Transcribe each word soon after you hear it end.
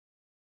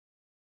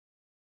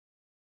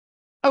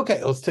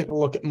Okay, let's take a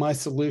look at my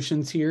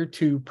solutions here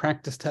to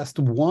practice test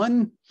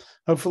 1.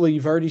 Hopefully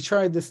you've already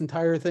tried this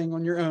entire thing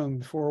on your own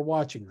before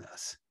watching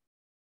this.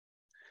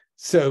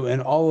 So in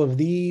all of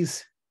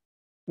these,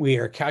 we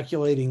are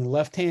calculating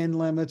left-hand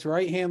limits,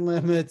 right-hand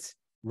limits,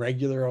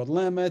 regular old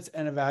limits,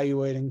 and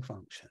evaluating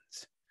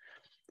functions.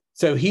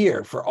 So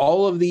here, for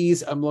all of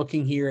these, I'm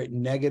looking here at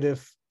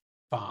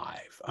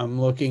 -5. I'm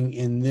looking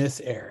in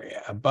this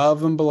area,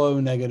 above and below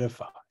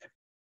 -5.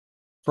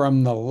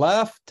 From the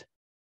left,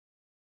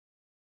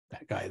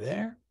 that guy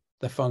there,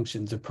 the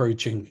function's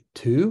approaching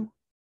 2.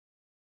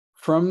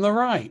 From the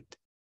right,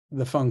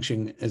 the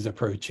function is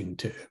approaching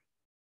 2.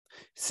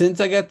 Since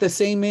I got the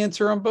same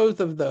answer on both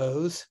of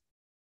those,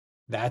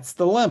 that's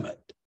the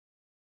limit.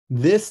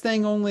 This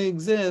thing only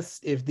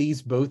exists if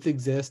these both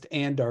exist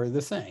and are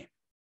the same.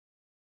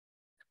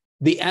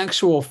 The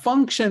actual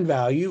function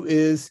value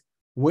is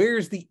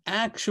where's the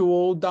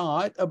actual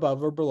dot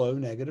above or below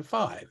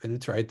 -5, and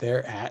it's right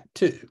there at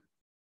 2.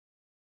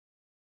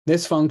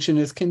 This function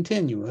is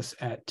continuous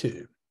at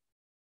 2.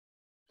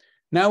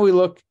 Now we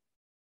look,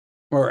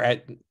 or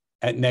at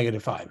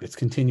 -5. It's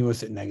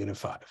continuous at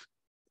 -5.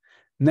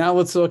 Now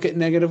let's look at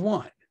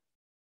 -1.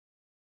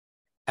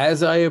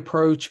 As I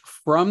approach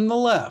from the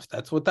left,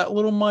 that's what that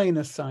little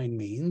minus sign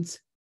means.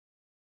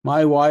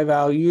 My y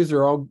values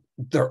are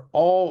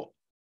all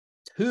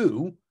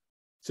 2,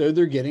 so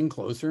they're getting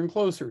closer and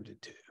closer to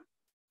 2.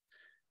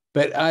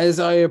 But as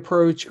I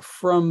approach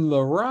from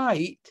the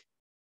right,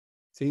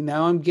 see,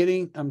 now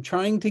I'm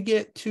trying to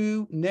get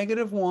to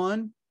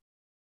 -1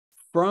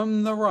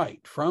 from the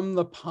right, from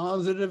the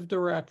positive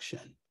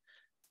direction.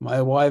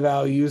 My y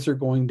values are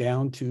going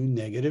down to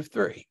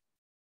 -3.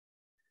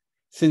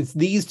 Since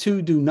these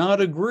two do not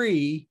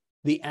agree,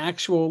 the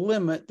actual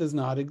limit does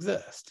not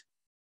exist.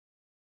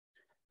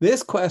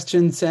 This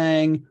question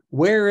saying,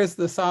 where is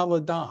the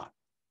solid dot?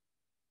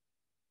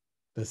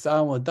 The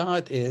solid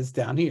dot is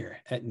down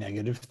here at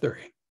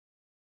 -3.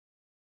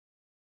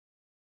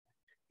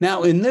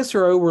 Now in this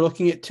row, we're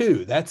looking at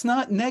 2. That's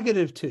not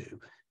 -2.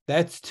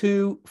 That's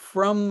 2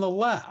 from the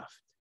left.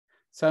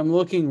 So I'm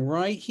looking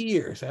right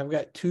here. So I've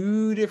got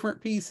 2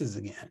 different pieces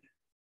again.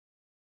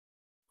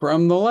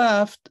 From the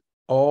left,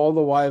 all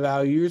the y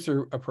values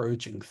are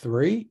approaching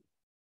 3.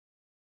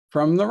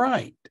 From the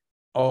right,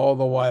 all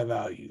the y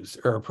values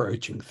are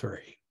approaching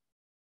 3.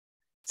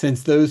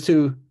 Since those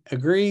two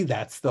agree,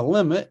 that's the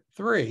limit,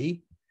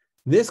 3.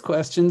 This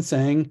question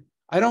saying,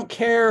 I don't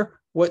care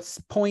what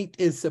point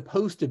is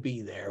supposed to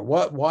be there,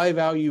 what y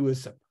value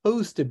is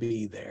supposed to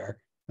be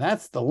there,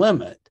 that's the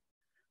limit.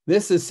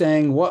 This is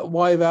saying, what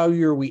y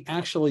value are we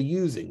actually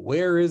using?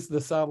 Where is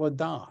the solid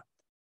dot?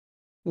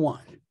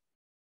 1.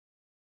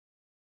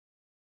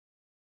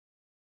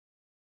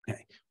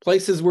 Okay.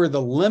 Places where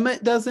the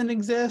limit doesn't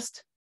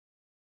exist.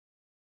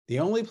 The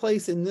only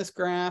place in this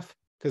graph,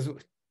 because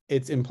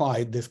it's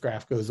implied this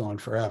graph goes on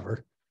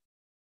forever.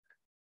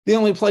 The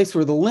only place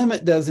where the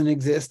limit doesn't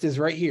exist is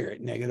right here at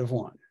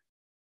 -1.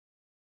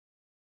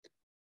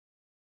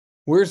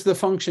 Where's the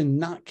function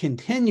not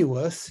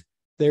continuous?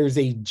 There's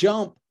a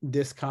jump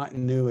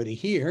discontinuity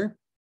here,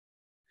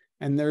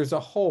 and there's a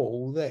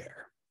hole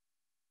there.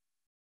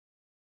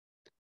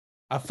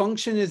 A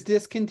function is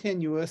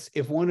discontinuous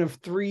if one of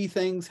 3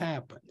 things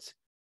happens.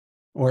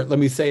 Or let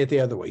me say it the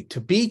other way.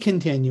 To be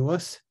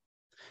continuous,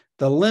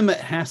 the limit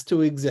has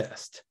to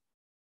exist.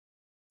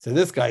 So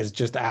this guy's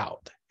just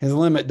out. His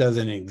limit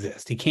doesn't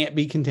exist. He can't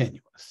be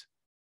continuous.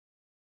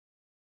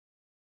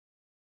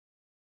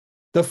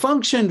 The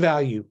function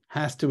value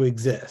has to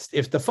exist.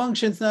 If the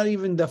function's not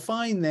even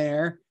defined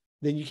there,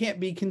 then you can't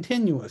be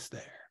continuous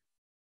there.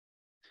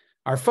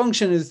 Our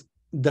function is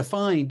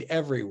defined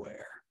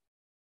everywhere.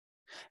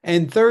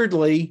 And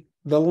thirdly,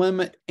 the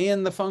limit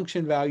and the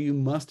function value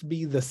must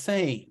be the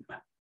same.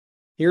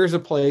 Here's a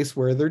place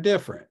where they're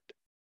different.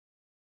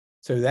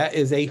 So that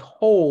is a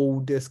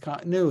hole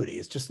discontinuity.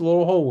 It's just a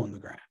little hole in the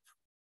graph.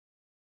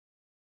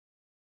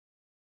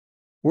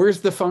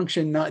 Where's the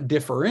function not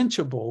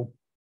differentiable?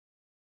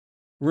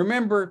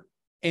 Remember,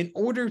 in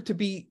order to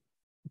be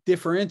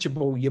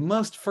differentiable, you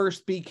must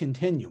first be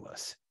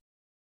continuous.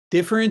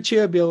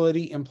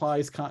 Differentiability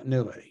implies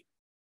continuity.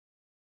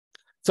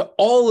 So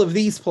all of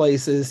these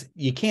places,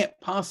 you can't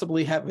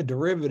possibly have a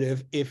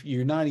derivative if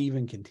you're not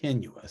even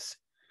continuous.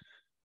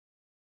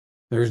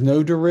 There's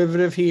no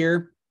derivative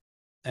here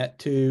at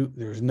 2.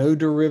 There's no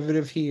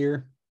derivative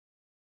here.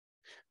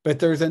 But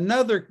there's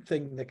another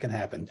thing that can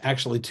happen.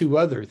 Actually, 2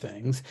 other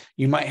things.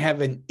 You might have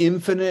an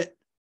infinite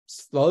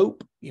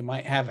slope. You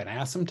might have an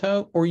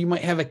asymptote, or you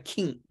might have a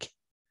kink.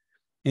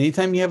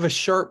 Anytime you have a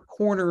sharp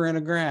corner in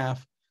a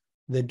graph,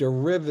 the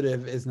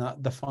derivative is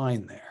not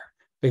defined there,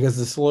 because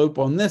the slope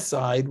on this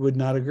side would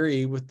not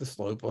agree with the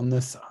slope on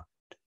this side.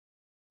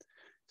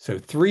 So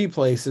 3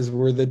 places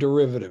where the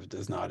derivative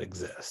does not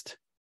exist.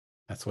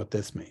 That's what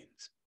this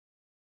means.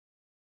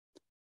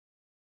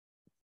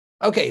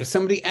 Okay, if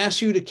somebody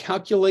asks you to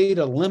calculate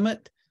a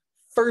limit,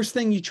 first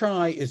thing you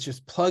try is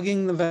just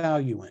plugging the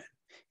value in.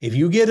 If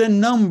you get a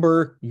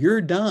number,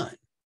 you're done.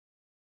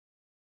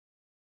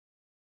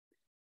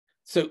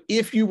 So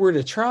if you were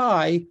to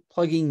try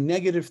plugging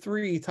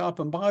 -3 top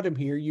and bottom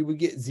here, you would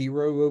get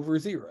 0 over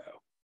 0.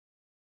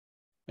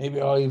 Maybe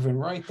I'll even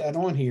write that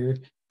on here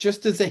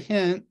just as a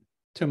hint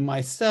to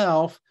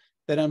myself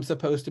that I'm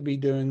supposed to be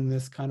doing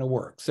this kind of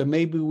work. So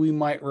maybe we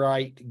might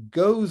write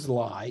goes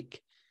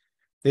like.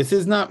 This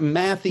is not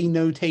mathy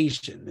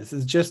notation. This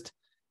is just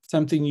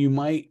something you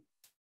might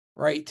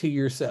write to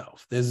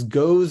yourself. This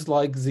goes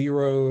like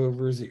 0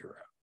 over 0.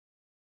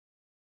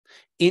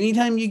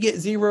 Anytime you get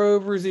 0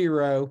 over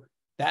 0,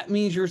 that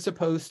means you're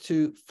supposed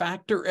to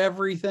factor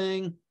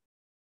everything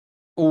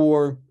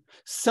or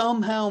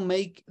somehow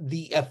make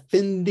the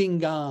offending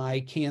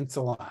guy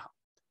cancel out.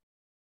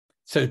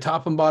 So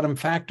top and bottom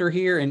factor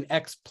here, and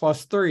x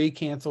plus 3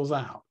 cancels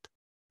out.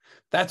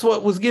 That's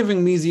what was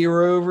giving me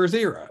 0 over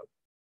 0.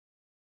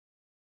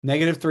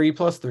 -3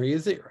 plus 3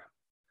 is 0.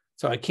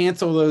 So I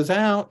cancel those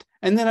out,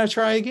 and then I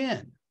try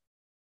again.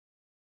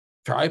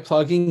 Try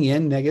plugging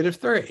in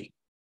 -3.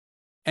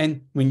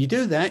 And when you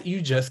do that,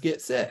 you just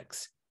get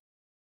 6.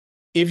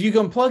 If you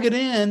can plug it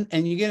in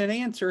and you get an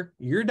answer,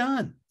 you're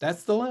done.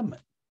 That's the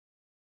limit.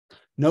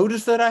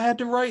 Notice that I had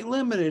to write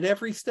limit at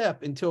every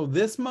step until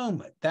this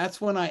moment. That's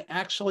when I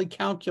actually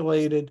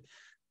calculated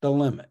the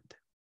limit.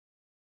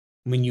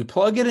 When you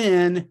plug it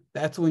in,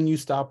 that's when you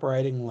stop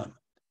writing limit.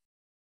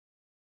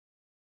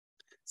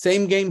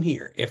 Same game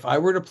here. If I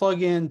were to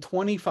plug in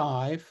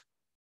 25,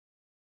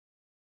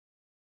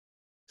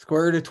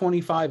 square root of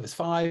 25 is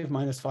 5,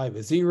 minus 5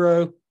 is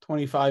 0.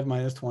 25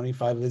 minus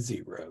 25 is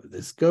 0.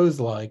 This goes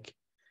like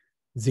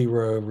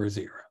 0 over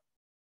 0.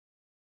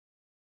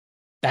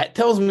 That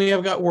tells me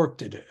I've got work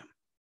to do.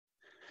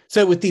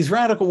 So with these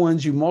radical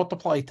ones, you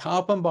multiply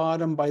top and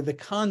bottom by the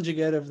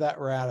conjugate of that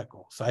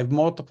radical. So I've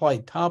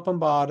multiplied top and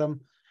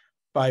bottom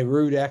by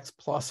root x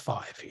plus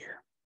 5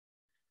 here.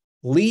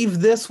 Leave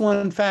this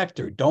one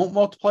factored. Don't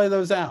multiply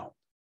those out.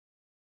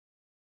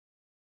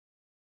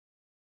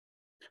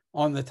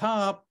 On the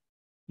top,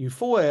 you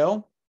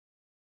FOIL.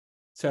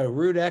 So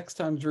root x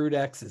times root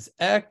x is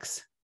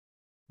x.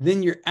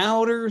 Then your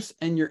outers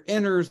and your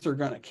inners are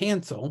going to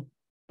cancel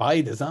by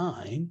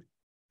design.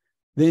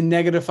 Then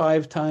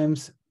 -5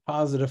 times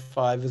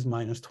 +5 is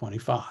minus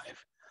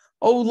 25.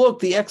 Oh, look,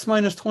 the x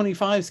minus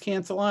 25s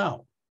cancel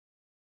out.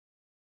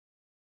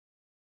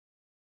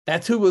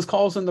 That's who was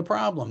causing the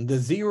problem. The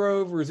 0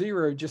 over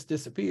 0 just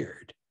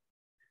disappeared.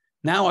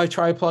 Now I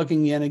try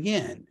plugging in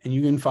again, and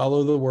you can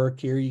follow the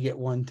work here. You get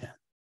 1/10.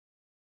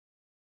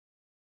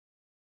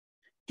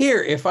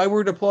 Here, if I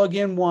were to plug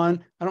in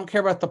 1, I don't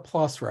care about the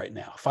plus right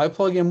now. If I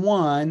plug in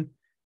 1,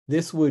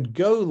 this would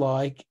go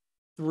like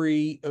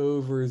 3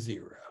 over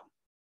 0.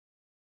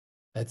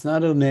 That's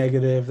not a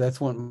negative.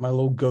 That's what my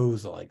little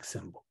goes like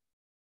symbol.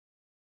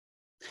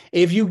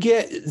 If you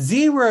get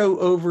 0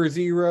 over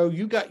 0,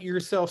 you got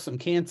yourself some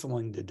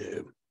canceling to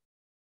do.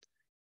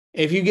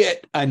 If you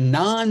get a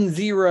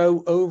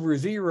non-zero over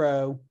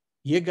 0,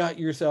 you got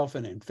yourself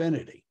an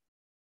infinity.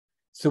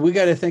 So we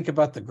got to think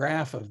about the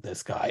graph of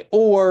this guy.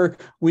 Or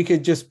we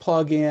could just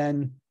plug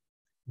in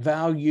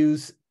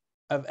values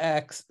of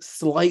x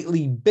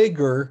slightly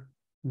bigger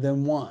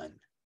than 1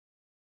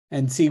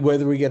 and see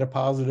whether we get a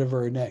positive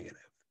or a negative.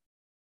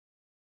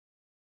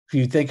 If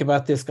you think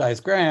about this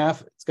guy's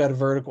graph, it's got a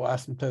vertical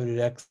asymptote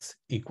at x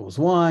equals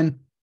 1.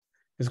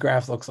 His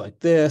graph looks like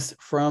this.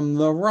 From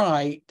the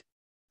right,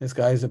 this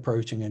guy's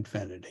approaching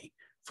infinity.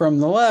 From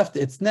the left,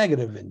 it's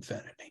negative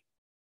infinity.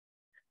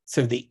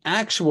 So the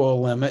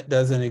actual limit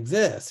doesn't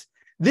exist.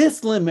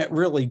 This limit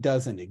really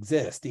doesn't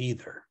exist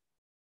either.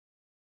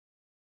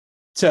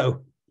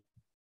 So,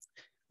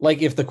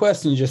 like if the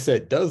question just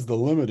said, does the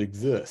limit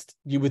exist?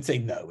 You would say,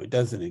 no, it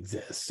doesn't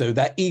exist. So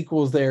that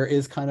equals there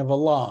is kind of a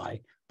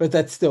lie, but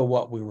that's still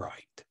what we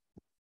write.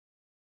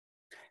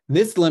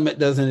 This limit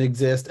doesn't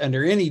exist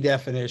under any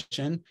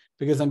definition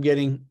because I'm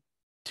getting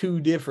 2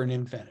 different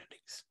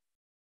infinities.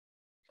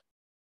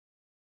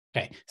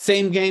 Okay,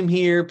 same game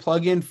here,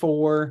 plug in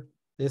 4.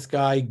 This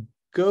guy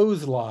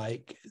goes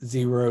like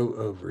 0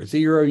 over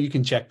 0. You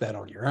can check that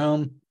on your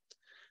own.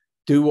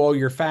 Do all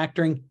your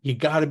factoring. You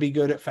got to be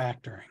good at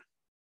factoring.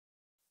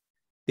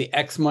 The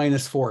x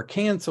minus 4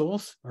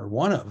 cancels, or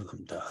one of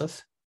them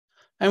does.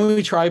 And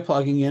we try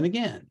plugging in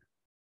again.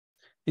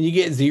 And you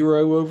get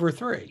 0 over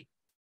 3.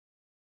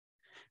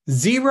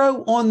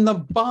 0 on the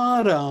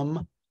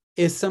bottom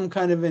is some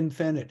kind of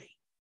infinity.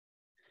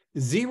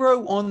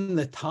 0 on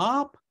the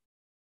top,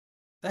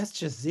 that's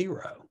just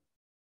 0.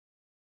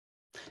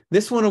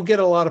 This one will get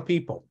a lot of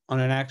people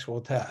on an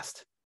actual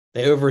test.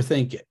 They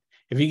overthink it.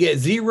 If you get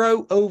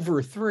 0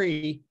 over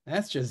 3,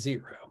 that's just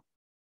 0.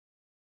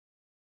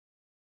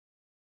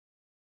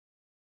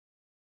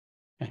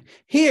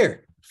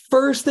 Here,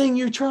 first thing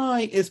you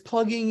try is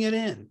plugging it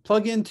in.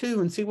 Plug in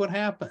 2 and see what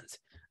happens.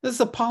 This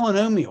is a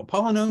polynomial.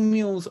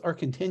 Polynomials are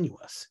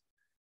continuous.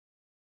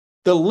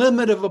 The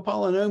limit of a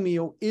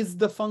polynomial is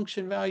the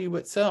function value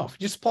itself.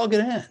 Just plug it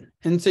in.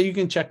 And so you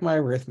can check my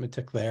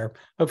arithmetic there.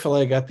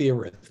 Hopefully I got the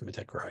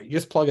arithmetic right.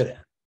 Just plug it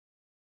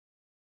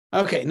in.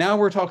 Okay, now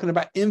we're talking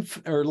about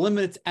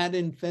limits at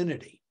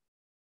infinity.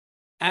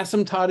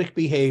 Asymptotic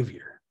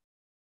behavior.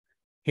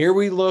 Here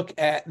we look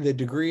at the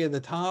degree of the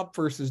top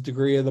versus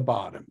degree of the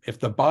bottom. If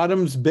the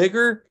bottom's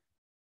bigger,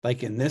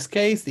 like in this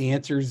case, the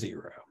answer is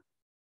 0.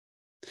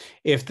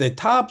 If the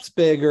top's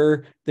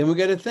bigger, then we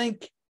got to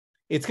think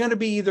it's going to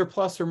be either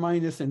plus or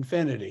minus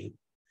infinity.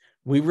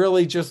 We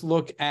really just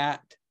look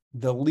at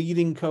the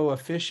leading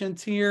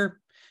coefficients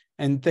here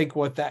and think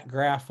what that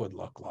graph would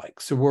look like.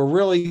 So we're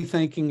really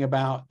thinking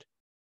about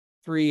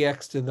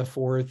 3x to the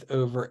 4th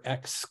over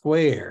x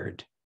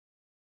squared.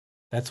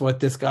 That's what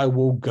this guy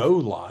will go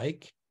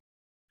like.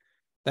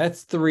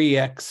 That's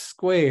 3x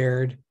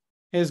squared.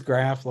 His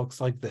graph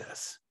looks like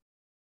this.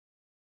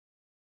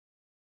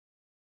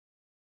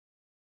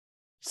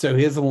 So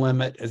his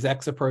limit as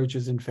x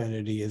approaches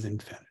infinity is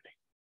infinity.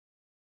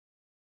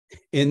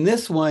 In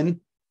this one,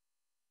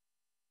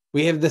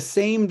 we have the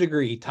same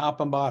degree,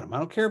 top and bottom. I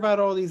don't care about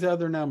all these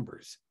other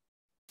numbers.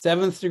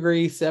 7th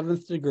degree,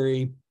 7th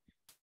degree.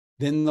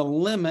 Then the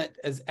limit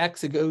as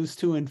x goes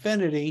to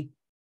infinity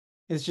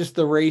is just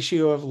the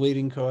ratio of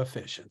leading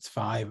coefficients,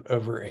 5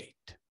 over 8.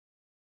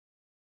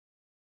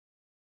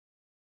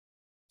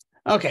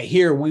 Okay,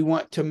 here we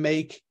want to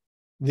make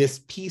this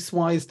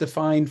piecewise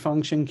defined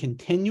function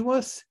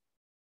continuous.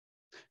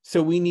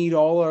 So we need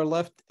all our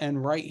left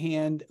and right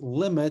hand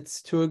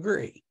limits to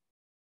agree.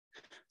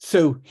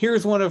 So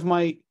here's one of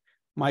my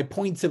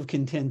points of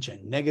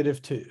contention,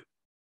 -2.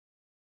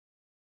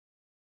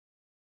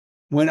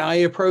 When I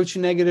approach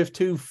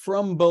 -2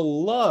 from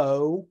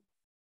below,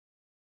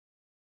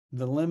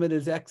 the limit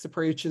as x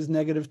approaches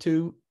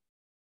 -2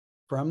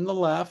 from the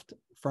left,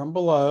 from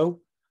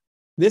below.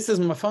 This is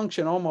my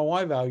function. All my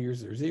y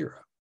values are 0.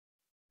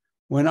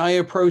 When I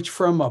approach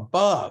from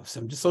above,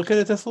 so I'm just looking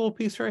at this little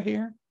piece right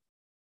here.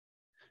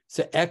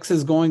 So x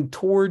is going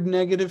toward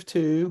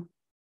 -2.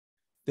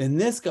 Then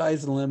this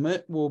guy's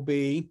limit will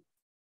be,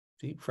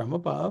 see, from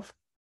above.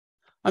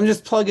 I'm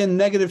just plugging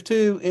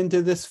 -2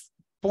 into this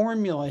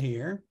formula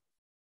here.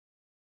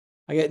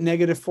 I get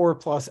 -4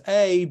 plus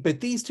a, but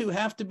these two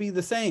have to be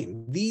the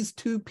same. These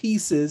two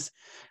pieces,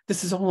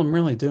 this is all I'm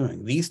really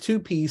doing. These two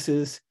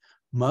pieces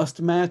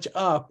must match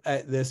up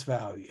at this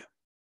value.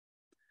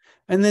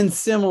 And then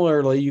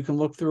similarly, you can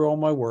look through all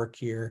my work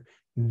here.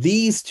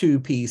 These two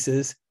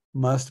pieces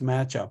must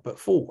match up at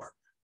 4.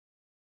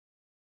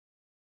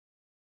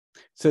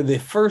 So the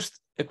first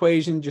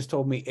equation just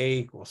told me a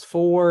equals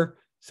 4.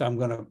 So I'm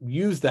going to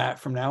use that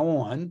from now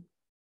on.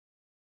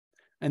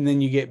 And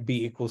then you get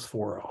b equals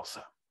 4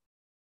 also.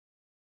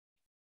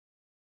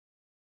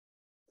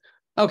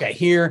 Okay,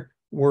 here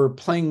we're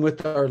playing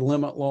with our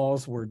limit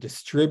laws. We're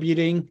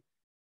distributing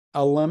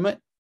a limit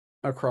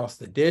across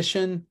the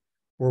addition.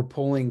 We're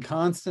pulling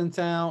constants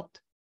out,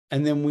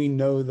 and then we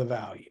know the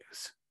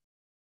values.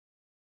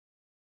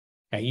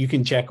 Okay, you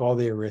can check all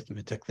the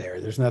arithmetic there.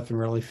 There's nothing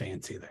really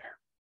fancy there.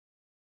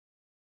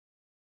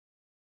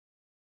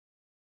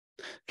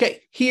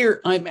 Okay, here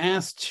I'm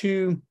asked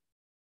to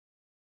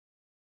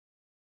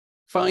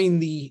find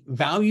the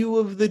value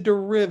of the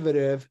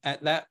derivative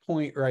at that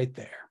point right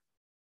there.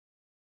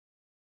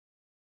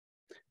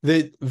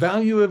 The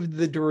value of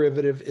the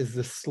derivative is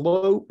the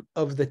slope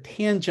of the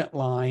tangent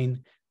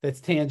line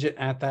that's tangent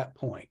at that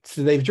point.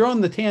 So they've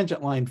drawn the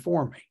tangent line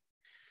for me.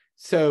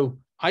 So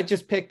I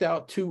just picked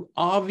out 2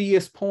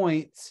 obvious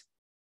points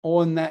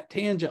on that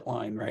tangent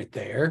line right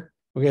there.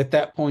 We get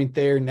that point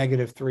there,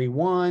 -3,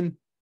 1,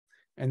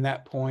 and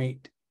that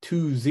point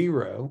 2,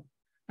 0.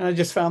 And I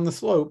just found the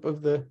slope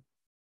of the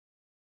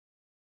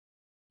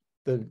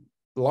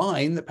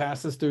line that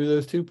passes through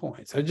those 2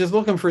 points. I'm just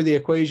looking for the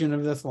equation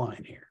of this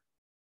line here.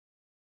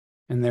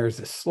 And there's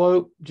a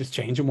slope, just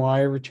changing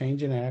y over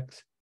changing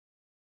x.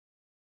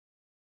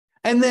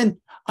 And then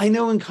I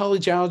know in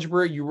college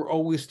algebra, you were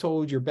always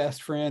told your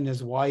best friend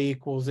is y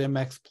equals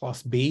mx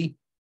plus b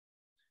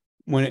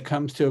when it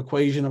comes to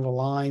equation of a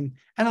line.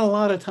 And a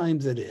lot of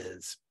times it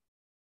is.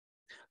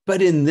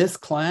 But in this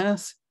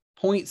class,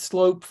 point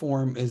slope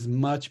form is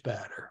much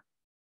better.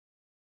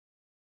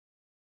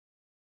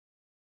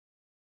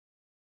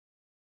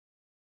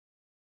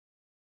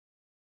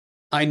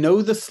 I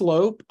know the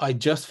slope, I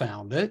just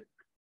found it.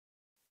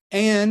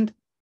 And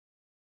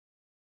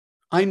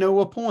I know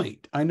a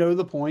point. I know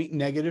the point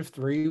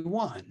 -3,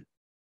 1.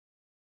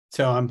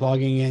 So I'm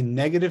plugging in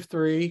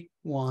 -3,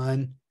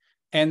 1,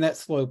 and that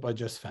slope I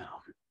just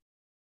found.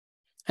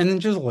 And then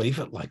just leave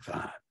it like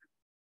that.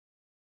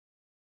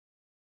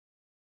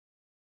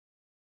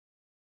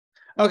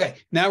 Okay,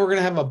 now we're going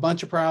to have a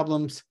bunch of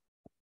problems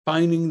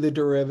finding the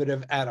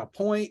derivative at a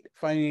point,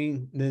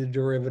 finding the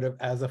derivative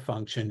as a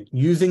function,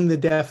 using the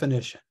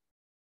definition.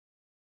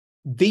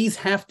 These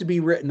have to be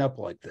written up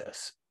like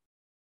this.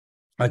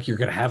 Like you're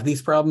going to have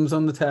these problems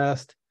on the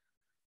test.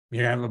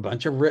 You're going to have a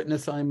bunch of written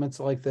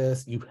assignments like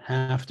this. You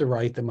have to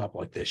write them up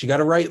like this. You got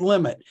to write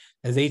limit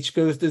as h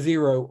goes to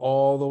 0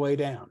 all the way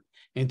down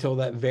until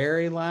that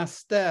very last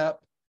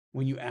step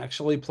when you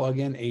actually plug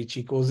in h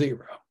equals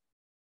 0.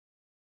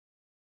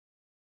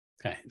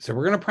 Okay, so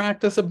we're going to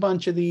practice a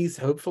bunch of these.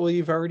 Hopefully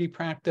you've already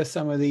practiced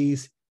some of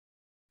these.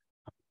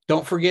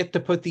 Don't forget to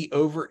put the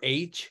over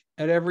h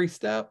at every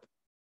step.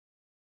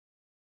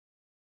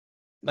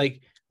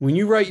 Like When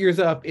you write yours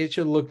up, it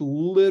should look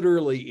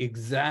literally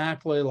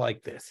exactly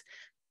like this.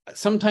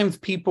 Sometimes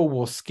people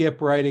will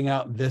skip writing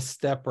out this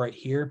step right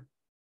here.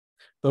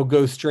 They'll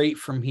go straight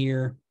from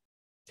here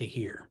to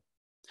here.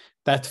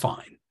 That's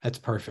fine. That's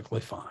perfectly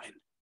fine.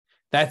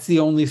 That's the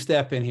only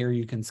step in here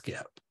you can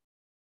skip.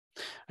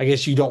 I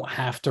guess you don't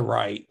have to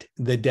write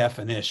the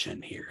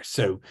definition here.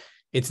 So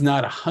it's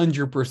not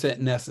 100%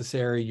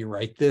 necessary you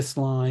write this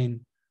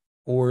line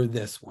or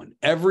this one.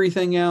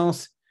 Everything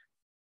else,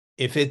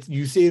 if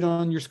you see it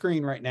on your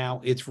screen right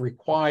now, it's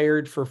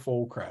required for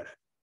full credit.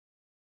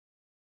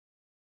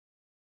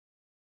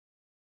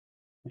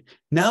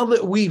 Now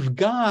that we've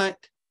got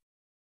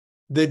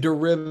the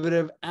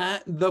derivative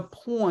at the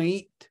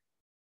point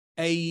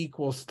a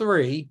equals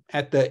 3,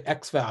 at the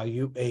x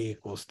value, a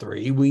equals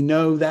 3, we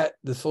know that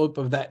the slope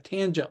of that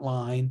tangent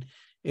line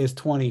is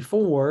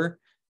 24.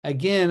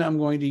 Again, I'm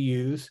going to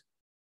use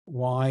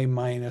y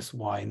minus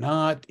y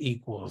naught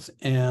equals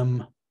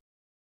m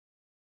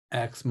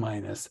x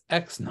minus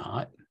x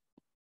naught.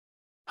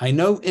 I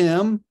know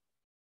m.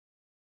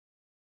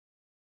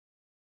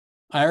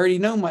 I already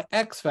know my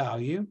x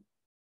value.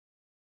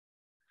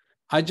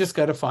 I just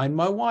got to find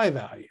my y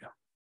value.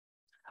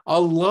 A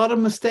lot of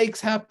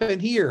mistakes happen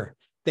here.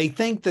 They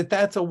think that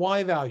that's a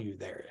y value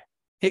there.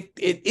 It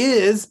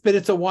is, but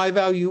it's a y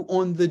value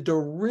on the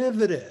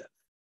derivative.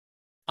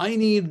 I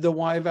need the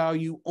y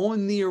value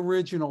on the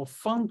original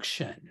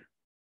function.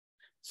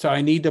 So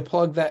I need to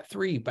plug that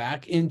 3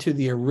 back into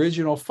the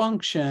original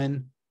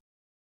function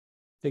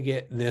to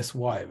get this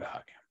y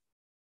value.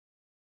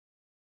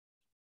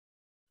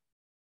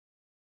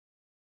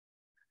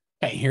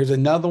 Okay, here's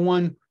another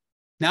one.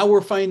 Now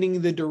we're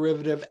finding the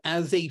derivative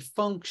as a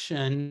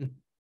function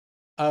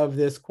of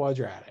this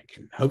quadratic.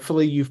 And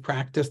hopefully you've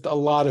practiced a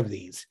lot of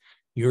these.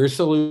 Your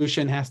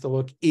solution has to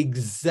look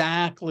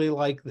exactly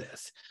like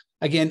this.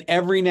 Again,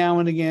 every now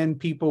and again,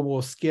 people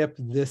will skip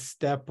this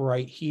step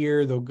right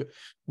here.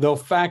 They'll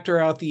factor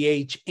out the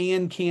h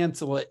and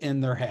cancel it in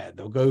their head.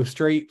 They'll go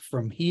straight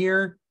from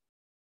here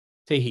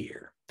to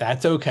here.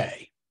 That's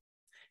okay.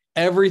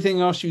 Everything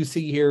else you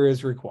see here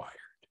is required.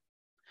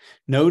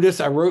 Notice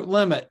I wrote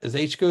limit as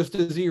h goes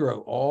to 0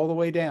 all the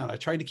way down. I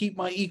tried to keep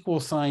my equal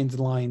signs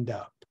lined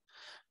up.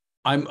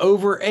 I'm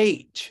over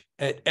h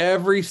at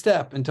every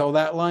step until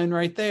that line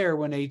right there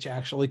when h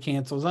actually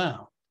cancels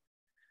out.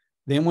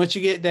 Then once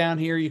you get down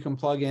here, you can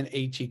plug in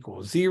h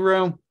equals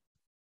 0.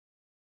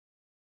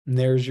 And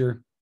there's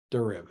your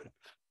derivative.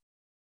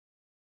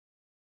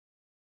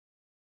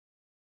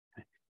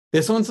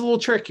 This one's a little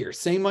trickier.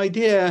 Same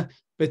idea,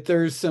 but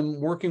there's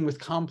some working with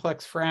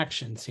complex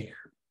fractions here.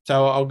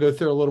 So I'll go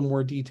through a little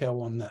more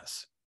detail on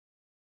this.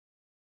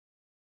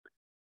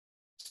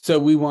 So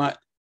we want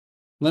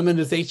limit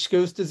as h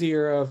goes to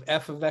 0 of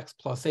f of x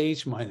plus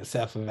h minus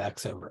f of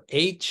x over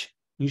h.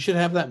 You should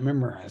have that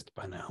memorized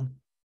by now.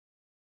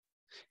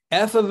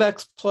 F of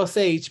x plus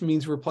h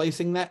means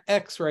replacing that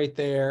x right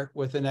there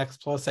with an x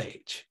plus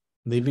h,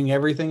 leaving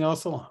everything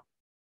else alone.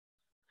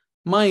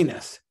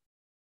 Minus,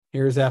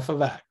 here's f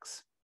of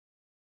x,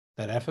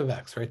 that f of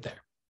x right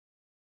there.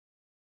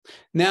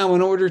 Now,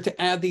 in order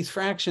to add these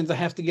fractions, I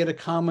have to get a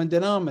common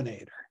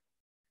denominator.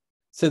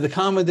 So the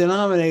common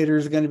denominator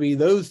is going to be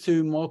those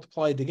two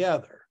multiplied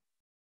together.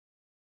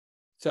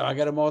 So I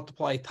got to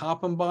multiply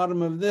top and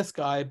bottom of this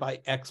guy by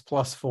x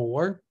plus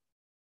 4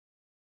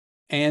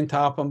 and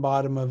top and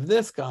bottom of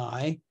this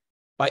guy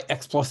by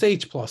x plus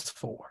h plus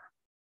 4.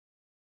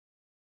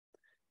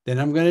 Then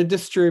I'm going to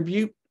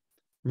distribute.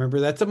 Remember,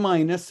 that's a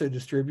minus, so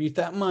distribute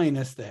that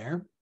minus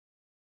there.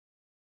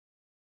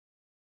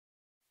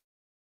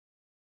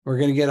 We're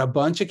going to get a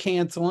bunch of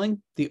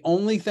canceling. The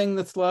only thing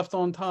that's left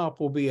on top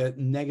will be a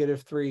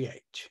negative 3h.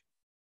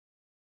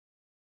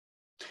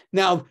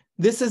 Now,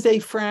 this is a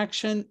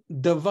fraction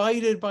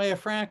divided by a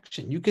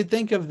fraction. You could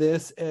think of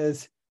this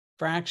as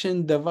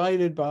fraction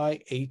divided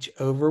by h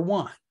over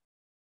 1.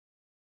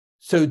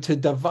 So to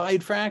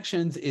divide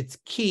fractions, it's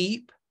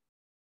keep,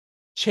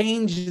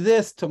 change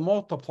this to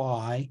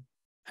multiply,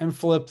 and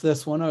flip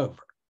this one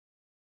over.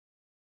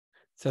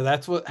 So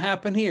that's what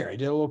happened here. I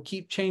did a little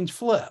keep, change,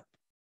 flip.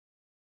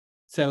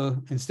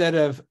 So instead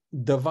of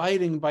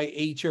dividing by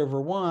h over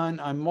 1,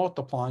 I'm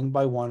multiplying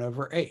by 1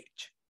 over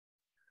h.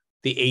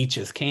 The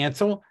h's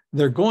cancel.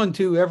 They're going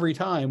to every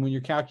time when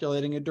you're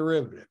calculating a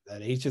derivative.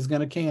 That h is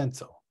going to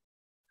cancel.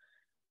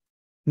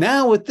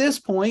 Now at this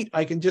point,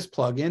 I can just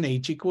plug in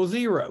h equals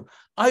 0.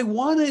 I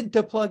wanted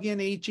to plug in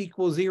h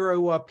equals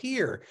 0 up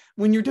here.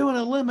 When you're doing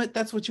a limit,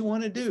 that's what you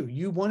want to do.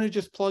 You want to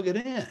just plug it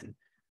in.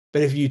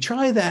 But if you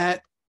try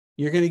that,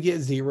 you're going to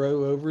get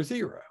 0 over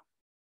 0.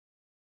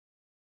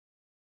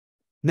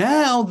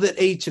 Now that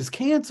h is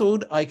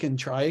canceled, I can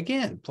try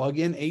again. Plug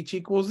in h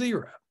equals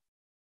 0.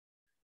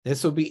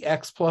 This will be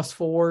x plus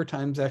 4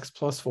 times x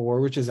plus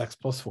 4, which is x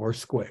plus 4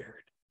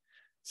 squared.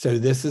 So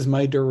this is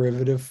my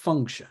derivative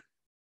function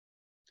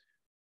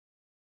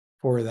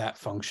for that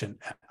function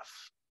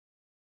f.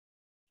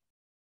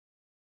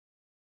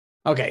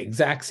 Okay,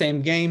 exact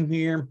same game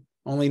here,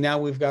 only now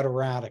we've got a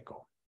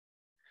radical.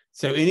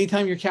 So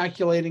anytime you're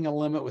calculating a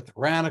limit with the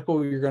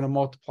radical, you're going to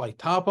multiply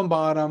top and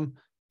bottom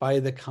by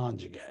the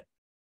conjugate.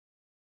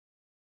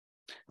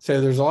 So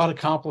there's a lot of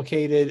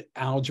complicated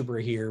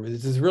algebra here.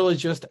 This is really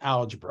just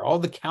algebra. All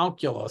the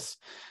calculus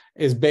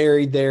is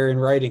buried there in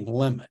writing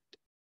limit.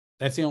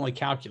 That's the only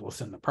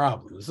calculus in the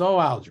problem. It's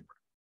all algebra.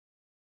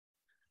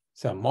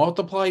 So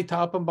multiply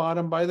top and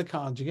bottom by the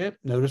conjugate.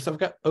 Notice I've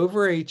got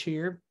over h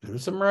here.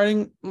 Notice I'm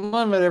writing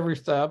limit every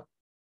step.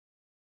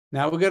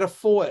 Now we got a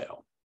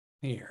FOIL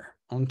here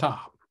on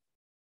top.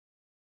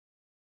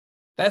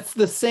 That's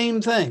the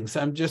same thing.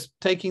 So I'm just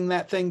taking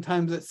that thing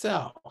times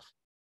itself.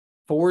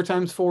 4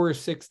 times 4 is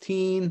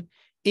 16.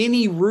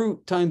 Any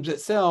root times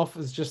itself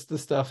is just the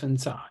stuff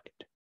inside.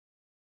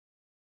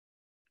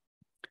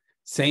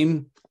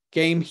 Same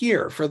game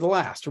here for the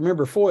last.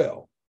 Remember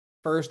FOIL.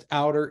 First,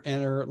 outer,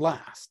 inner,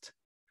 last.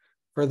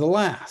 For the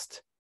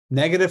last,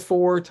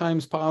 -4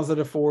 times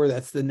 +4,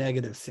 that's the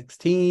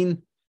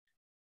 -16.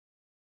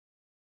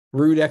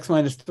 Root x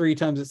minus 3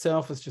 times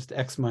itself is just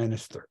x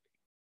minus 3.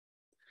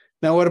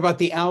 Now, what about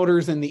the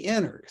outers and the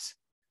inners?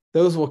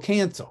 Those will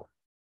cancel.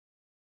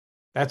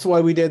 That's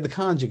why we did the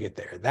conjugate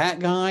there. That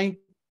guy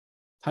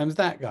times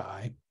that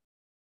guy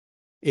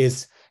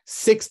is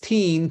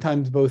 16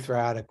 times both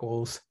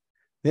radicals.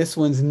 This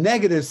one's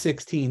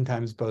 -16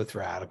 times both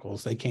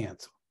radicals. They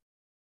cancel.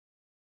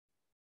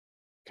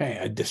 Okay,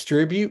 I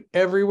distribute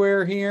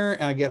everywhere here,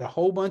 and I get a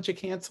whole bunch of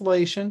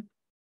cancellation.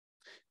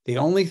 The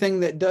only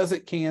thing that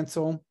doesn't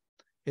cancel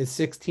is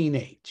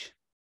 16h.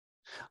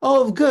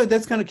 Oh, good,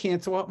 that's going to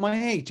cancel out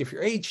my h. If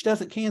your h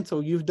doesn't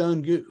cancel, you've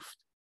done goofed.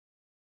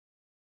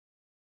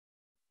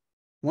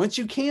 Once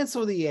you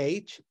cancel the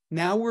h,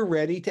 now we're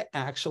ready to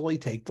actually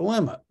take the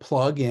limit.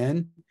 Plug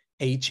in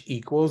h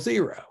equals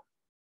 0.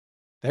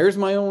 There's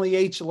my only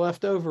h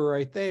left over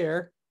right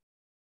there.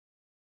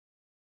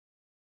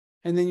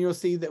 And then you'll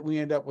see that we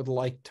end up with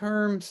like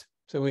terms.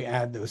 So we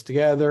add those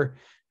together.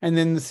 And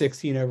then the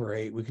 16 over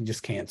 8, we can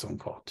just cancel and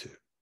call 2.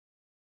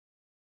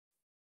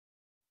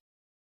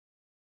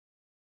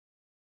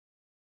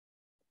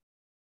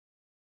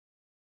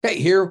 Okay,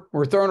 here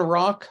we're throwing a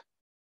rock.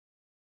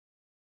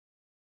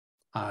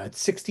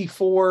 It's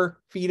 64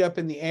 feet up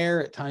in the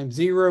air at time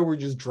 0. We're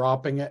just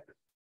dropping it.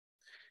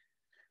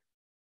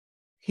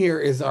 Here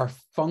is our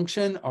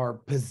function, our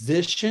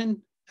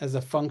position as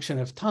a function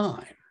of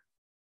time.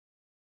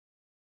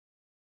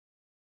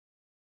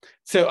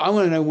 So I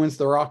want to know when's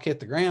the rock hit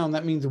the ground.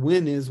 That means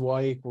when is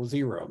y equals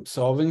 0. I'm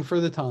solving for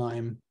the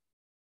time.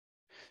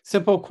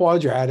 Simple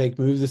quadratic,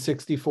 move the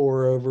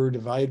 64 over,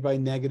 divide by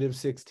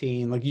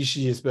 -16. Like, you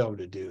should just be able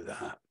to do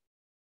that.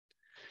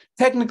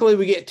 Technically,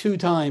 we get 2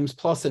 times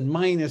plus and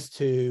minus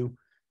 2,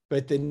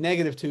 but the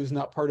 -2 is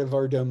not part of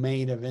our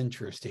domain of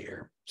interest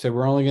here. So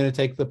we're only going to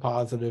take the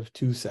positive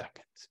 2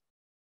 seconds.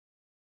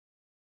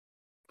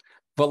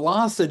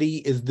 Velocity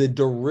is the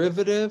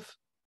derivative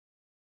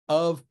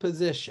of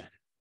position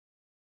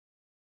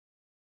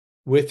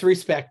with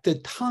respect to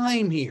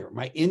time here.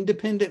 My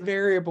independent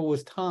variable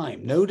is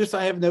time. Notice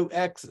I have no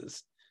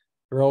x's.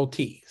 They're all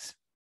t's.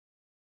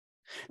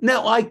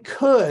 Now I've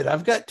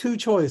got 2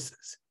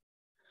 choices.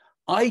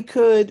 I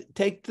could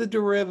take the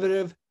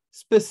derivative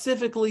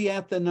specifically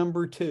at the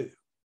number 2,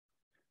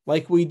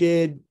 like we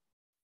did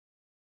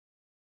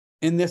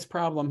in this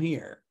problem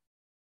here.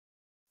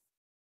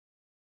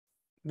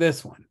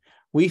 This one.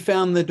 We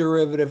found the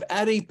derivative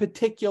at a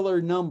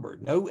particular number.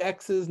 No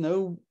x's,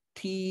 no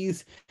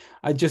t's.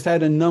 I just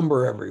had a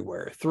number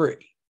everywhere,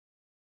 3.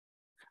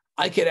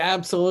 I could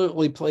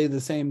absolutely play the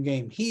same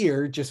game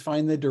here, just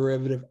find the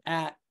derivative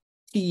at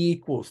t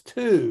equals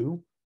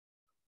 2.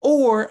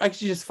 Or I could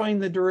just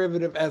find the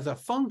derivative as a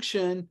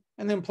function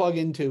and then plug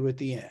in 2 at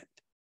the end.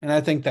 And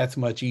I think that's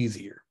much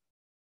easier.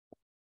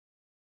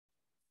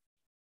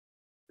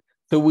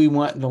 So we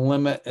want the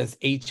limit as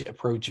h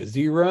approaches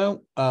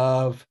 0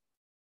 of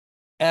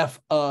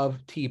f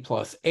of t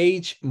plus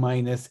h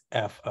minus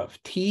f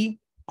of t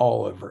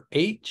all over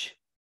h.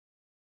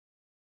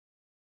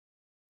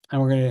 And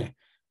we're going to,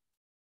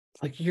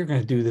 like, you're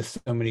going to do this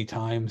so many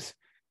times.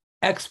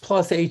 X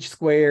plus h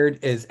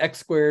squared is x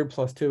squared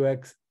plus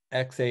 2x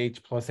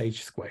xh plus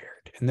h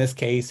squared. In this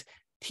case,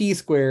 t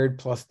squared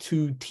plus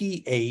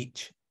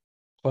 2th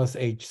plus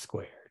h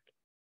squared.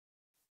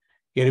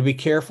 You got to be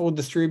careful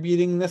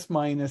distributing this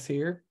minus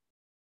here.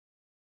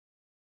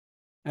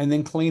 And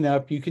then clean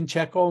up. You can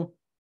check all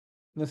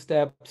the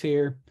steps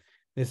here.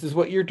 This is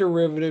what your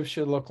derivative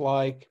should look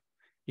like.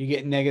 You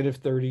get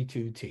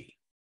 -32t.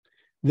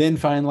 Then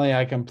finally,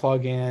 I can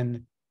plug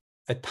in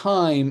a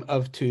time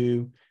of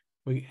 2.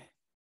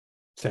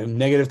 So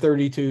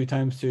 -32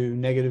 times 2,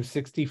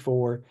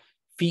 -64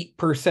 feet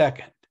per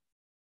second.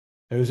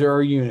 Those are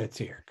our units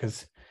here,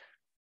 because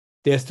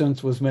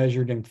distance was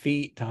measured in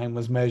feet, time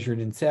was measured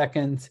in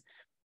seconds,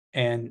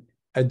 and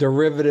a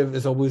derivative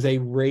is always a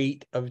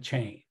rate of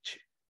change.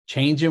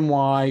 Change in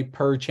y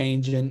per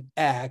change in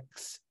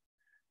x.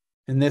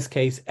 In this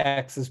case,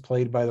 x is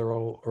played by the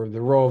role, or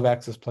the role of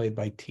x is played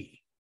by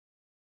t.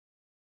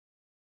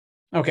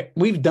 Okay,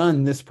 we've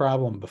done this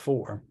problem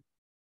before.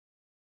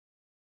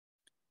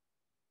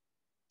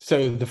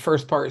 So the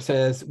first part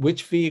says,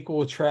 which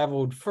vehicle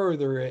traveled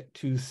further at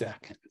 2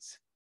 seconds?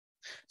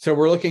 So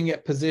we're looking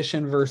at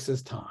position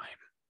versus time.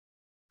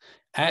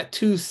 At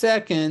 2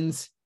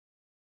 seconds,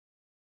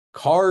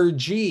 car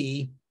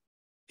G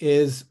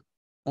is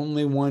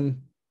only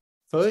 1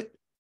 foot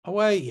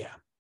away. Yeah.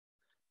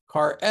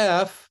 Car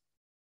F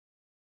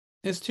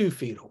is 2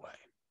 feet away.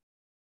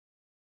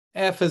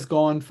 F has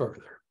gone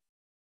further.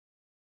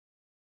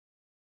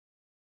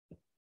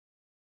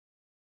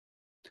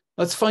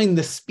 Let's find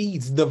the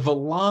speeds, the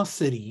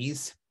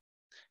velocities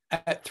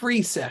at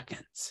 3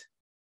 seconds.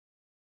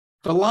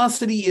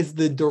 Velocity is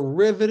the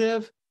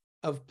derivative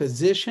of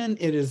position.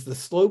 It is the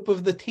slope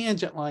of the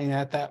tangent line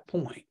at that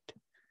point.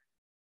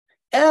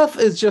 F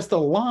is just a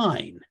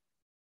line.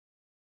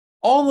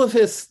 All of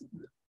his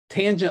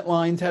tangent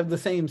lines have the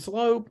same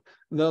slope,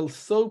 the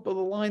slope of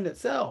the line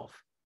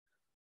itself.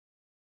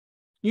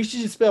 You should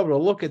just be able to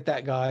look at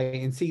that guy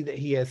and see that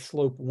he has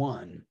slope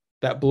 1,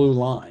 that blue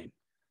line.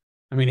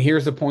 I mean,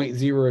 here's a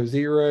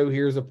 0.00,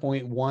 here's a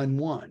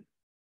 0.11,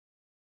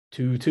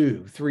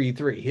 2, 3,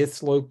 3. His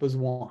slope was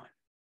 1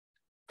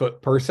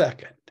 foot per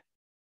second.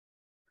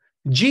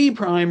 G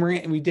prime,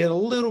 we did a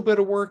little bit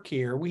of work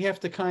here. We have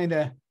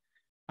to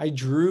I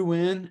drew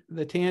in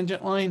the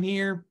tangent line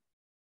here.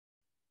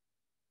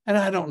 And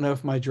I don't know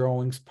if my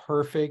drawing's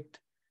perfect,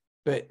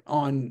 but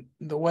on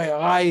the way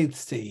I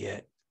see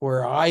it,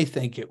 where I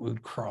think it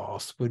would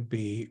cross would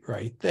be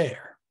right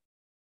there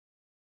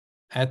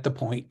at the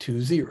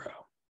 0.20.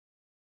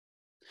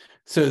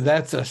 So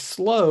that's a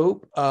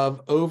slope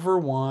of over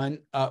 1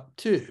 up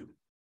 2.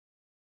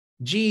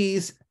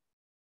 G's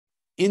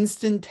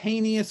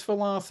instantaneous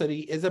velocity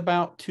is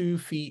about 2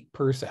 feet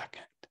per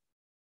second.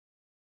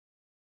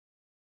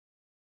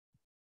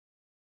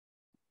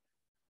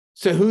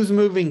 So who's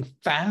moving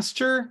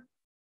faster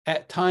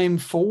at time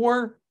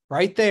 4?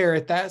 Right there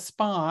at that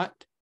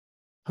spot.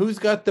 Who's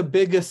got the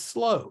biggest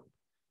slope?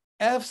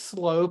 F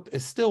slope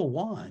is still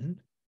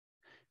 1.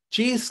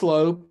 G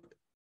slope,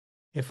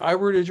 if I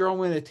were to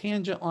draw in a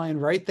tangent line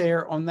right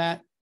there on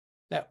that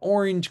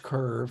orange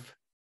curve,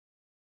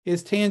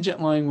 his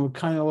tangent line would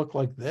kind of look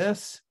like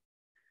this.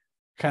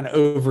 Kind of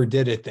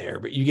overdid it there,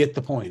 but you get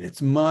the point.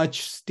 It's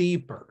much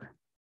steeper.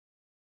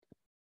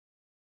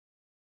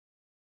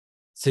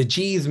 So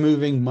G is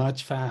moving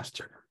much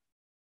faster.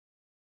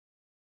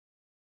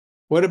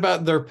 What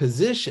about their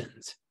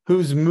positions?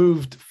 Who's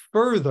moved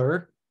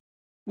further?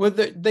 Well,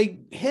 they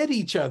hit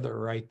each other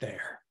right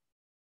there.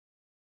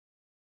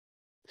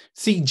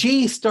 See,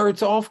 G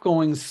starts off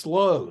going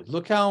slow.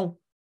 Look how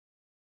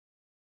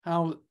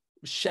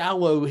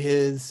shallow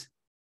his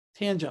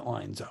tangent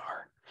lines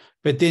are.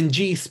 But then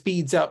G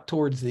speeds up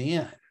towards the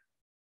end.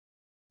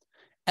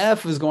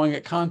 F is going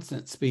at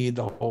constant speed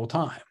the whole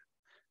time.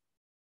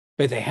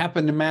 But they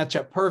happen to match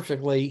up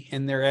perfectly,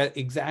 and they're at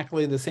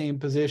exactly the same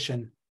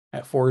position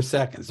at 4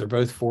 seconds. They're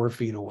both 4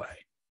 feet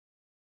away.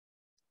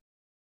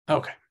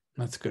 Okay,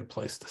 that's a good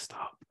place to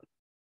stop.